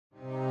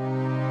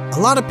a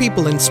lot of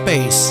people in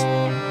space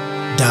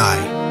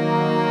die.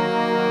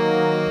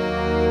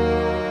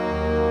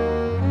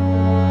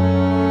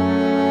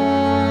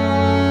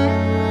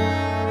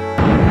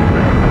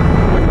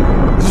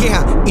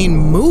 Yeah, in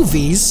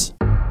movies.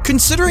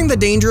 Considering the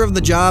danger of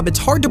the job, it's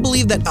hard to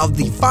believe that of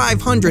the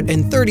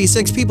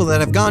 536 people that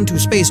have gone to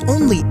space,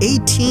 only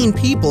 18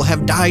 people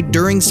have died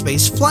during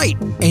space flight.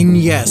 And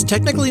yes,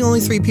 technically only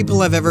 3 people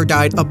have ever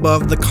died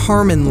above the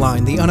Kármán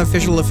line, the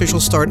unofficial official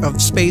start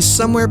of space,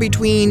 somewhere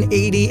between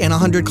 80 and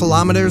 100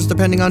 kilometers,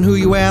 depending on who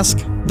you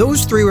ask.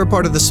 Those 3 were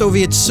part of the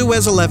Soviet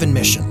Suez 11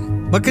 mission.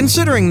 But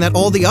considering that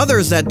all the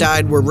others that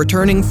died were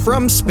returning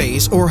from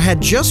space or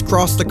had just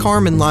crossed the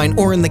Kármán line,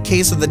 or in the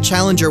case of the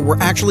Challenger were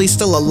actually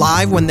still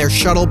alive when their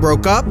shuttle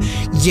broke up,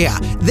 yeah,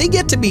 they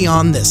get to be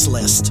on this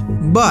list.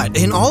 But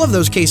in all of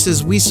those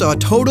cases, we saw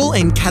total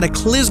and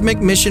cataclysmic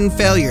mission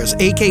failures,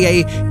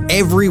 aka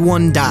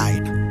everyone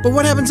died. But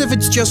what happens if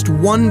it's just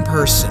one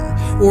person?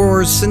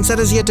 Or, since that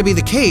is yet to be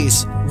the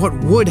case, what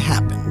would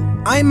happen?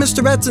 I'm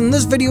Mr. Betts, and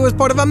this video is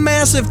part of a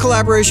massive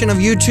collaboration of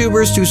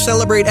YouTubers to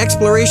celebrate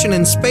exploration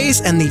in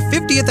space and the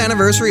 50th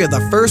anniversary of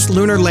the first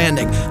lunar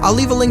landing. I'll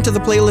leave a link to the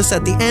playlist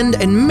at the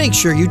end and make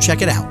sure you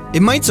check it out.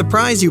 It might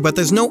surprise you, but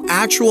there's no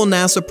actual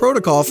NASA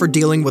protocol for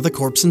dealing with a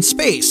corpse in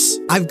space.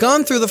 I've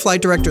gone through the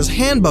flight director's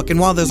handbook, and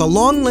while there's a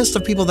long list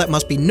of people that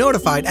must be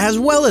notified, as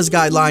well as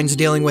guidelines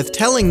dealing with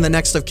telling the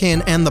next of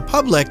kin and the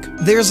public,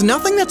 there's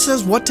nothing that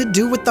says what to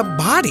do with the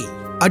body.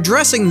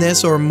 Addressing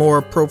this, or more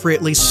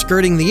appropriately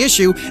skirting the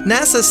issue,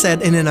 NASA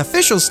said in an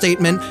official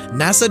statement,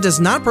 NASA does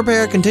not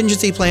prepare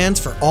contingency plans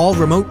for all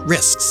remote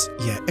risks.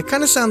 Yeah, it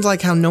kind of sounds like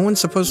how no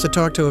one's supposed to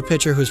talk to a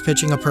pitcher who's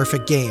pitching a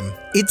perfect game.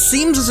 It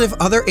seems as if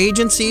other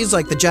agencies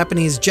like the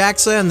Japanese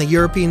JAXA and the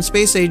European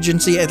Space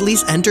Agency at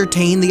least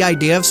entertain the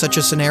idea of such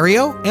a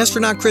scenario.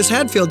 Astronaut Chris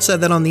Hadfield said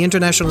that on the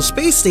International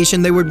Space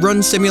Station they would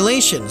run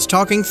simulations,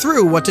 talking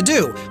through what to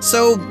do.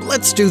 So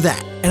let's do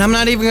that. And I'm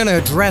not even going to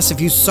address if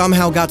you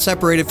somehow got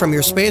separated from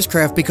your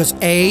spacecraft because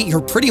A,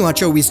 you're pretty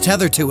much always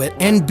tethered to it,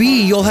 and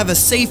B, you'll have a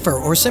safer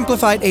or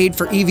simplified aid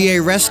for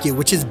EVA rescue,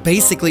 which is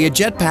basically a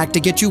jetpack to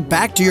get you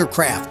back to your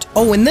craft.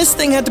 Oh, and this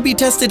thing had to be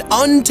tested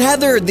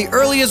untethered, the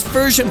earliest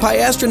version by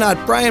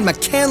astronaut Brian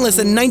McCandless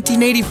in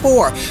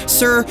 1984.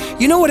 Sir,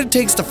 you know what it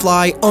takes to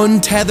fly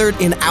untethered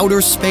in outer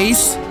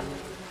space?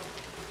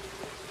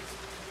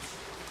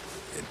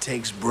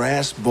 Takes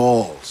brass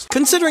balls.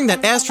 Considering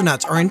that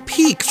astronauts are in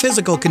peak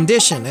physical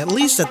condition, at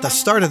least at the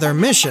start of their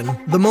mission,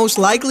 the most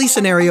likely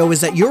scenario is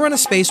that you're on a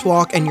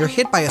spacewalk and you're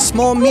hit by a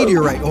small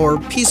meteorite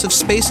or piece of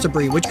space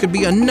debris, which could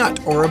be a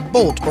nut or a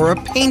bolt or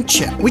a paint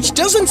chip, which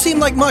doesn't seem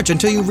like much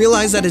until you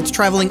realize that it's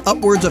traveling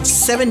upwards of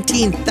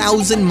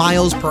 17,000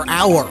 miles per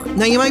hour.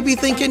 Now you might be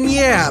thinking,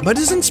 yeah, but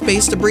isn't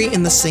space debris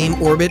in the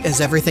same orbit as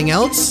everything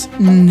else?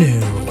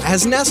 No.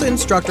 As NASA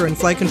instructor and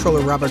flight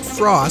controller Robert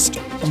Frost,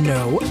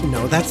 no,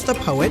 that's the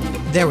poet.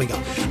 There we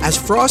go. As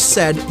Frost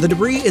said, the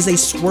debris is a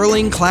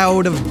swirling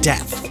cloud of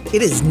death.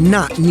 It is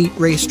not neat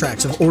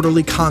racetracks of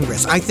orderly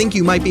Congress. I think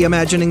you might be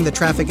imagining the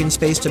traffic in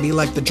space to be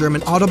like the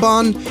German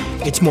Autobahn.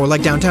 It's more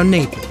like downtown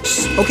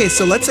Naples. Okay,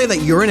 so let's say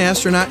that you're an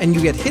astronaut and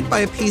you get hit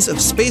by a piece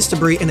of space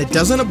debris and it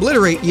doesn't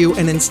obliterate you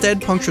and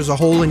instead punctures a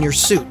hole in your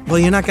suit. Well,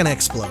 you're not going to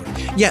explode.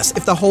 Yes,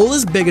 if the hole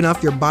is big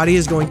enough, your body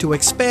is going to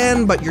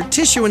expand, but your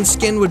tissue and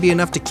skin would be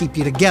enough to keep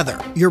you together.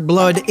 Your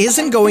blood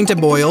isn't going to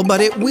boil,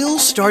 but it will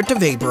start to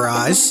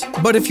vaporize.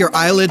 But if your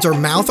eyelids or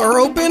mouth are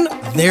open,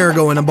 they're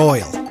going to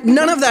boil.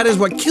 None of that is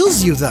what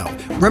kills you, though.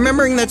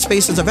 Remembering that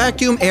space is a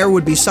vacuum, air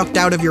would be sucked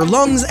out of your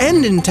lungs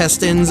and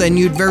intestines, and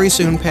you'd very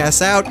soon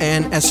pass out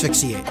and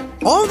asphyxiate.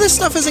 All this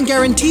stuff isn't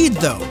guaranteed,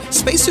 though.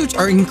 Spacesuits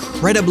are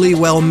incredibly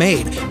well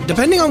made.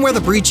 Depending on where the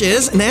breach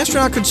is, an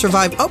astronaut could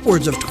survive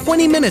upwards of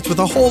 20 minutes with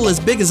a hole as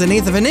big as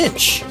 1/8 of an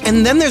inch.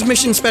 And then there's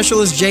mission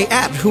specialist Jay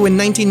Apt, who in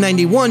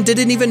 1991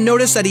 didn't even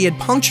notice that he had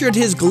punctured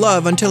his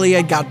glove until he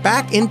had got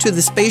back into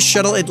the space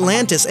shuttle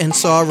Atlantis and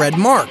saw a red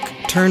mark.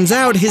 Turns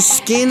out his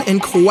skin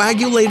and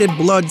coagulated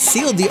blood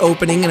sealed the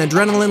opening, and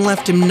adrenaline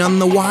left him none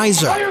the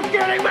wiser. Are you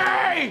kidding me?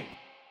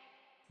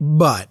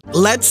 But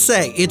let's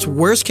say it's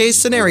worst case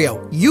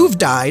scenario. You've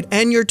died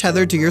and you're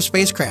tethered to your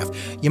spacecraft.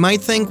 You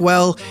might think,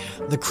 well,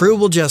 the crew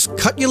will just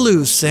cut you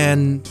loose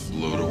and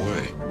float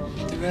away.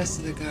 The rest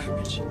of the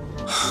garbage.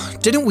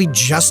 Didn't we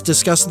just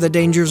discuss the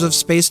dangers of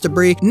space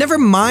debris? Never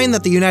mind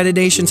that the United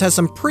Nations has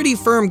some pretty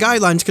firm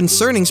guidelines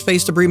concerning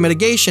space debris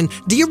mitigation.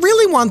 Do you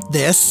really want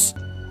this?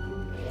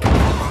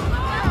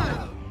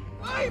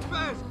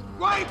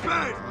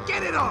 Wipers!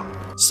 Get it off!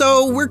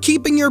 So we're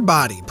keeping your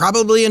body,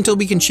 probably until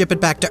we can ship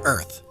it back to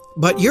Earth.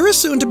 But you're a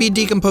soon-to-be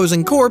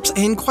decomposing corpse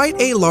and quite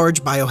a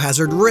large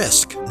biohazard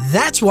risk.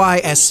 That's why,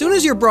 as soon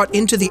as you're brought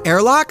into the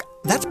airlock,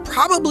 that's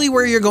probably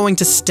where you're going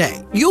to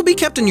stay. You'll be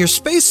kept in your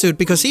spacesuit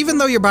because even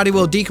though your body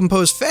will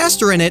decompose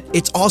faster in it,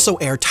 it's also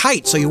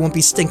airtight, so you won't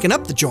be stinking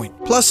up the joint.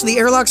 Plus, the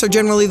airlocks are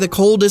generally the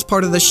coldest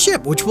part of the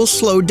ship, which will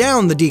slow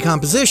down the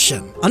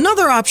decomposition.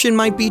 Another option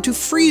might be to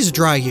freeze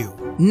dry you.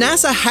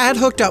 NASA had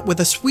hooked up with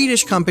a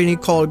Swedish company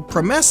called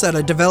Promessa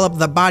to develop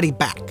the body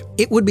back.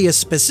 It would be a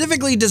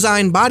specifically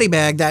designed body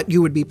bag that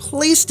you would be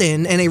placed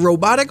in, and a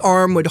robotic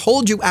arm would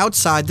hold you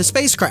outside the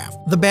spacecraft.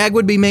 The bag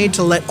would be made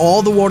to let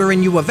all the water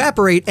in you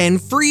evaporate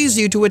and freeze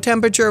you to a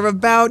temperature of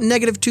about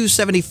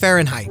 -270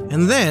 Fahrenheit,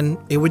 and then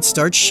it would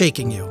start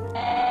shaking you.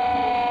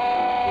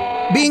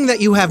 Being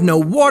that you have no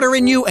water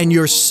in you and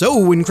you're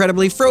so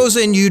incredibly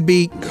frozen, you'd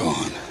be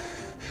gone,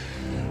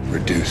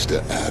 reduced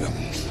to atoms.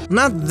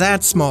 Not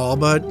that small,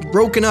 but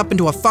broken up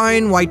into a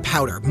fine white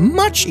powder,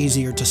 much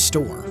easier to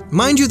store.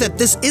 Mind you that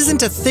this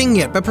isn't a thing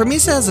yet, but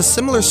Promessa has a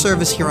similar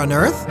service here on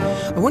Earth.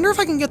 I wonder if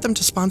I can get them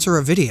to sponsor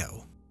a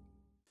video.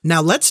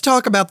 Now let's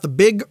talk about the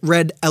big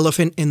red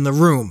elephant in the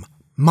room,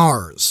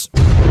 Mars.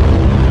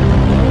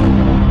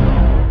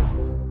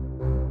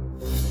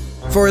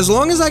 For as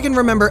long as I can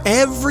remember,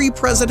 every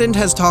president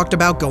has talked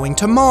about going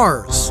to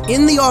Mars.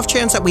 In the off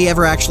chance that we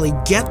ever actually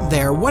get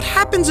there, what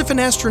happens if an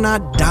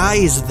astronaut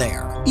dies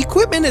there?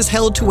 Equipment is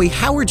held to a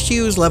Howard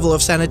Hughes level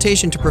of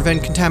sanitation to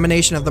prevent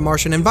contamination of the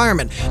Martian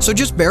environment, so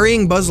just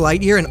burying Buzz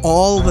Lightyear and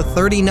all the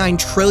 39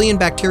 trillion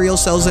bacterial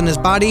cells in his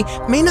body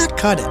may not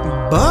cut it.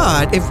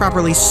 But if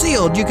properly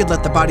sealed, you could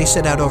let the body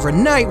sit out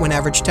overnight when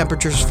average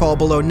temperatures fall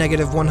below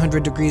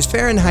 -100 degrees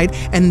Fahrenheit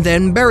and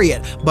then bury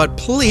it. But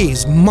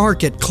please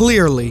mark it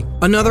clearly.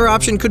 Another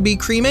option could be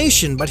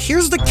cremation, but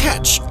here's the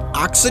catch: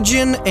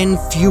 oxygen and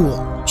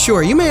fuel.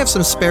 Sure, you may have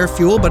some spare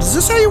fuel, but is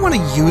this how you want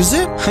to use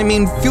it? I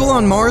mean, fuel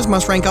on Mars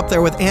must rank up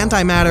there with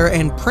antimatter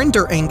and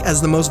printer ink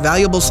as the most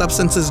valuable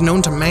substances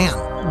known to man.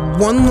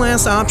 One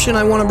last option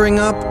I want to bring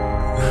up,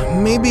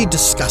 maybe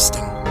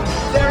disgusting.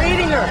 They're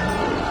eating her!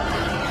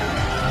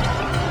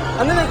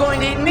 And then they're going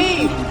to eat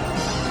me!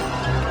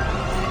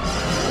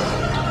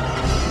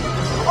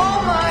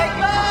 Oh my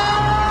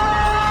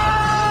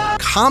God!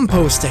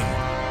 Composting.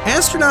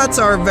 Astronauts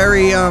are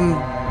very,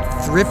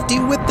 thrifty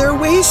with their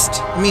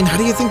waste? I mean, how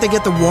do you think they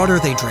get the water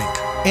they drink?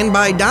 And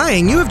by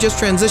dying, you have just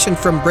transitioned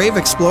from brave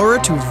explorer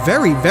to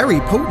very,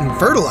 very potent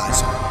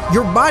fertilizer.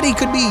 Your body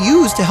could be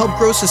used to help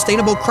grow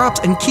sustainable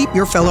crops and keep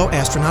your fellow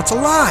astronauts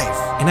alive.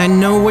 And I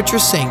know what you're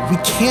saying, we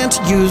can't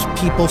use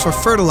people for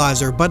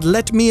fertilizer, but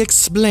let me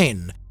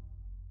explain.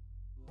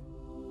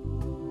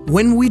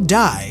 When we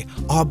die,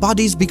 our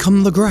bodies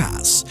become the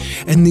grass,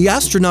 and the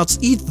astronauts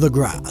eat the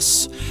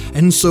grass.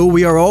 And so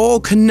we are all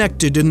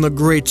connected in the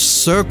great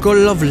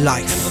circle of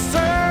life.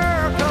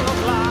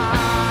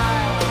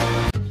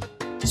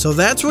 So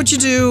that's what you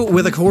do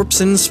with a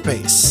corpse in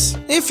space.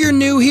 If you're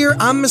new here,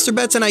 I'm Mr.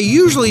 Betts and I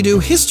usually do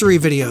history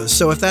videos,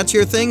 so if that's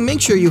your thing, make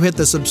sure you hit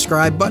the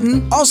subscribe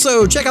button.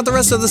 Also, check out the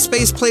rest of the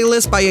space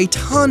playlist by a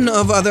ton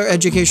of other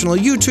educational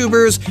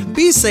YouTubers.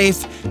 Be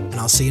safe, and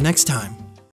I'll see you next time.